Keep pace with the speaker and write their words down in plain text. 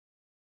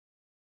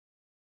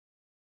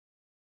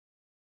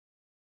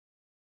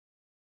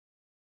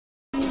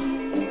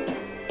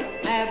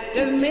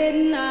after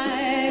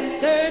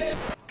midnight search.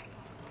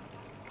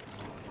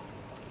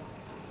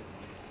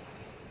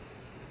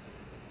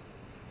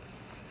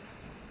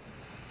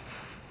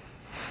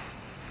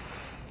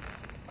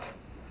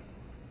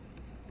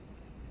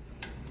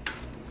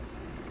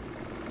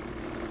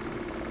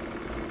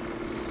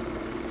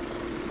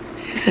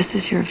 If this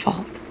is your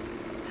fault,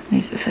 then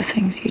these are the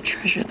things you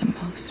treasure the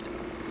most.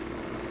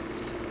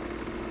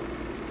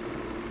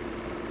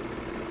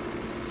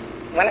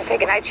 Want to say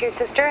goodnight to your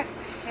sister?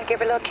 And give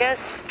her a little kiss?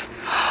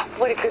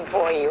 What a good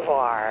boy you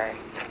are.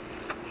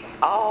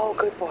 Oh,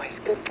 good boys,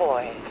 good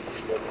boys.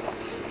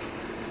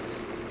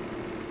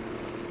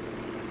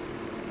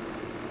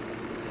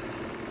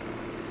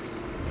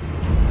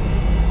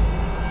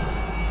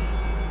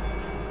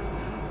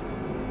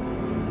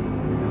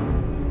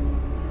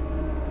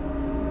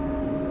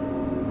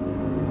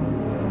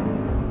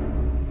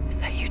 Is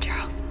that you,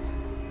 Charles?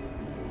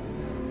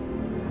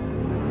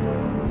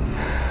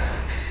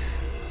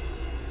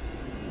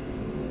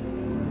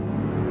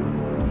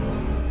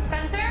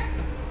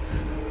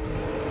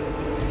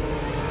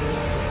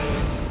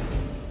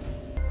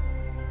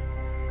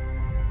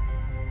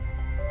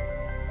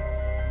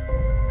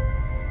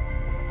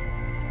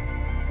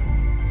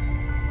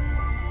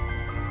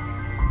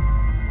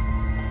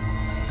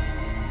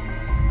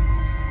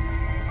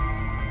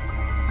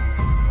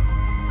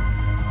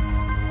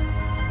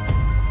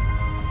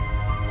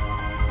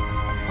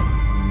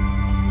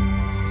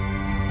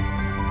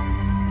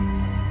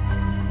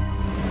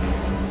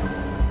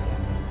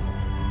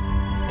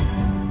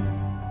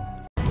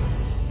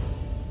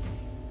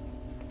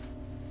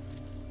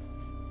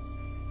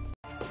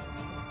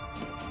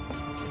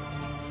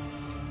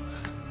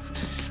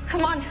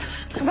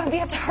 Come on, we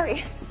have to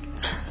hurry.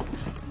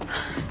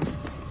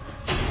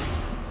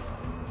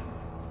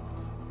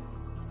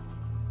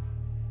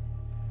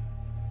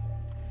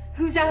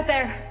 Who's out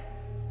there?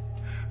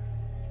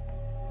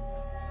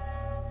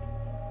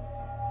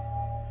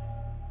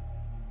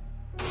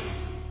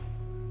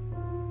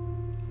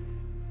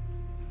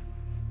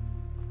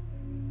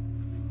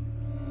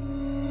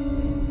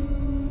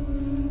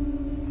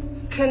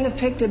 Couldn't have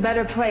picked a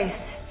better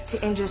place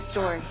to end your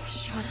story.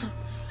 Shauna.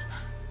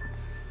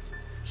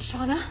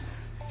 Shauna?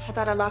 I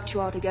thought I locked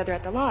you all together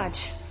at the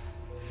lodge.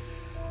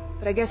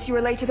 But I guess you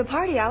were late to the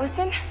party,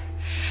 Allison.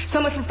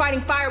 So much for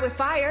fighting fire with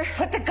fire.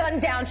 Put the gun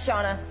down,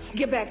 Shauna.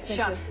 Get back,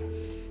 Spencer.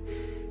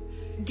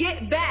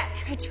 Get back!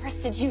 I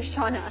trusted you,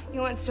 Shauna. You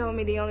once told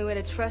me the only way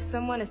to trust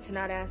someone is to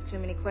not ask too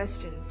many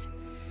questions.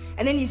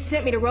 And then you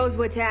sent me to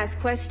Rosewood to ask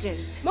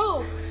questions.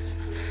 Move!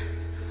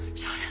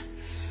 Shauna.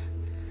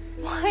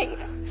 Why?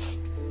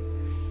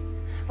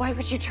 Why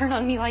would you turn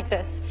on me like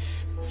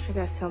this? I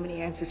got so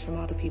many answers from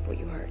all the people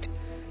you hurt.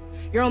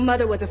 Your own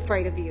mother was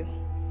afraid of you.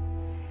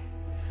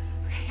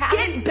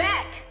 Okay, Get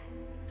back!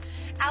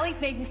 Allie's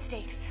made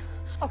mistakes.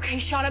 Okay,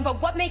 Shauna, but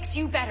what makes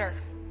you better?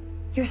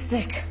 You're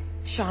sick,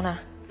 Shauna.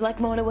 Like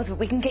Mona was,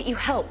 we can get you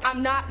help.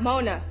 I'm not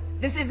Mona.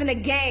 This isn't a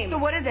game. So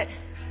what is it?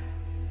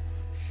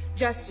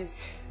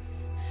 Justice.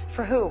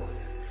 For who?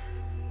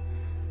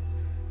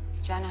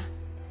 Jenna.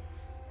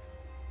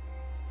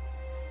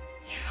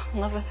 You fell in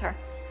love with her.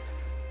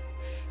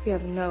 You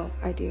have no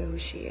idea who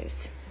she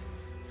is.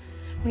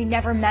 We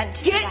never meant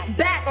to. Get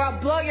back or I'll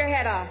blow your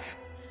head off.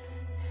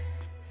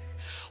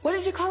 What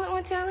did you call it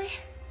once, Allie?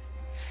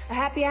 A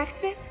happy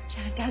accident?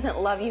 Jenna doesn't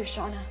love you,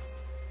 Shauna.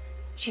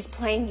 She's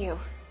playing you.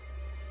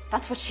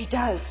 That's what she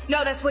does.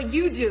 No, that's what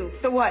you do.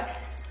 So what?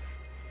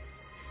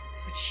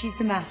 So she's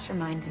the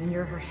mastermind and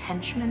you're her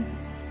henchman?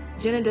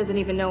 Jenna doesn't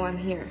even know I'm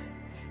here.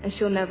 And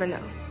she'll never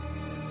know.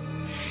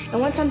 And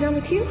once I'm done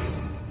with you,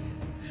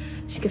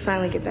 she can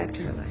finally get back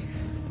to her life.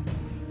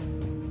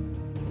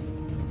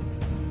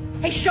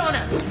 Hey,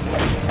 Shauna!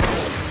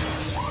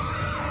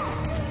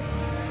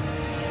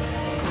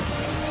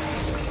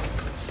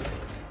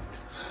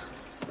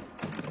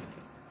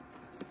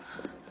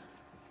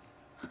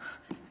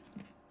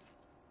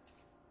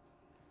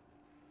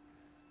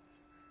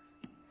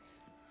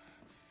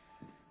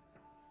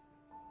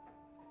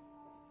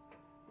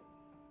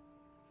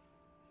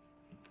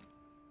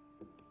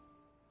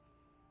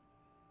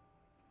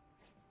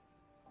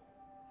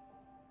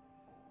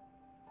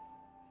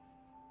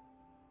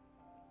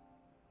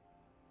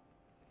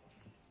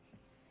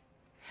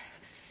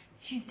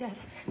 She's dead.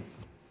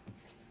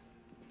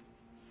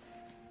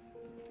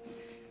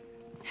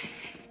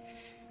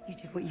 You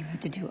did what you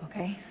had to do,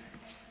 okay?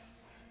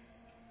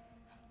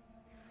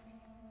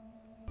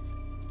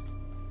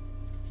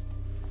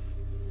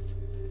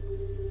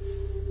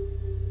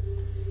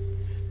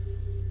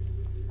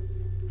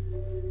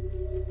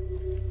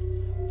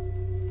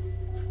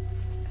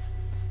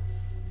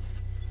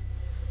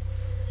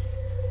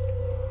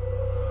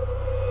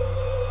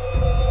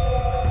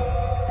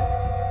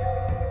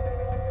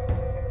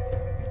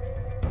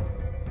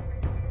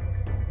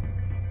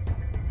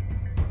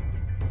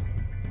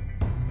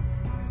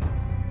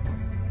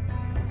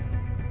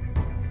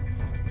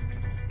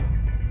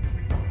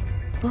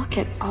 Look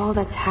at all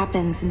that's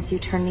happened since you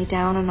turned me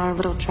down on our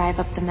little drive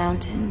up the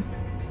mountain.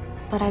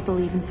 but I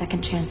believe in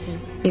second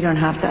chances. You don't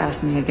have to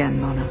ask me again,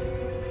 Mona.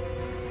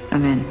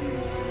 I'm in.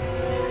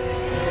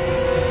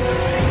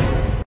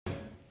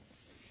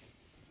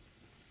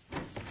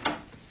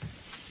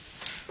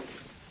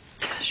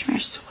 Cashmere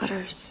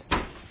sweaters.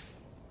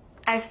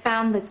 I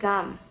found the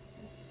gum.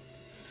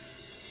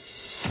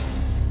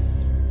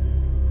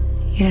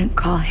 You didn't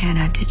call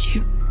Hannah, did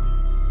you?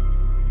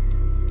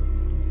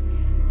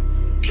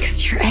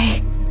 Because you're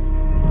A.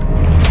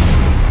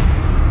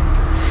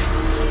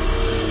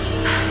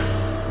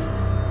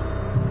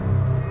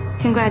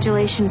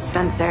 Congratulations,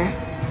 Spencer.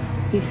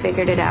 You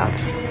figured it out.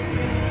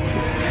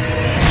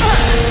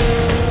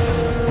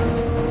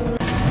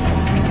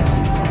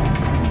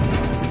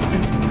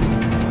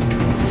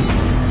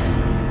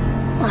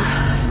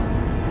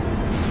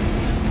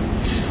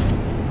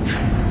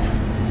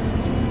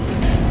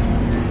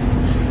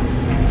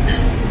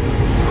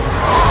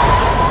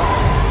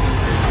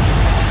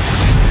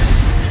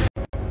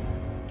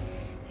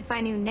 If I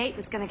knew Nate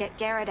was gonna get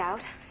Garrett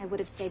out, I would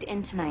have stayed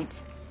in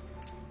tonight.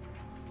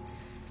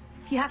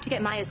 You have to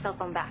get Maya's cell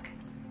phone back.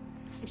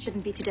 It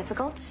shouldn't be too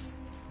difficult.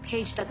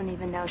 Paige doesn't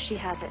even know she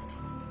has it.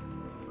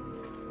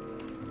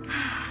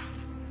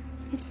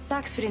 It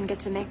sucks we didn't get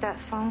to make that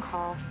phone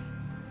call.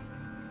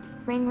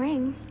 Ring,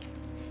 ring.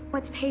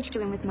 What's Paige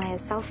doing with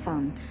Maya's cell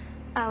phone?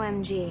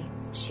 OMG,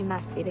 she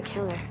must be the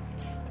killer.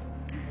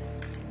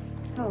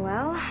 Oh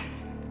well.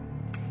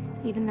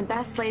 Even the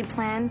best laid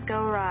plans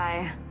go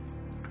awry.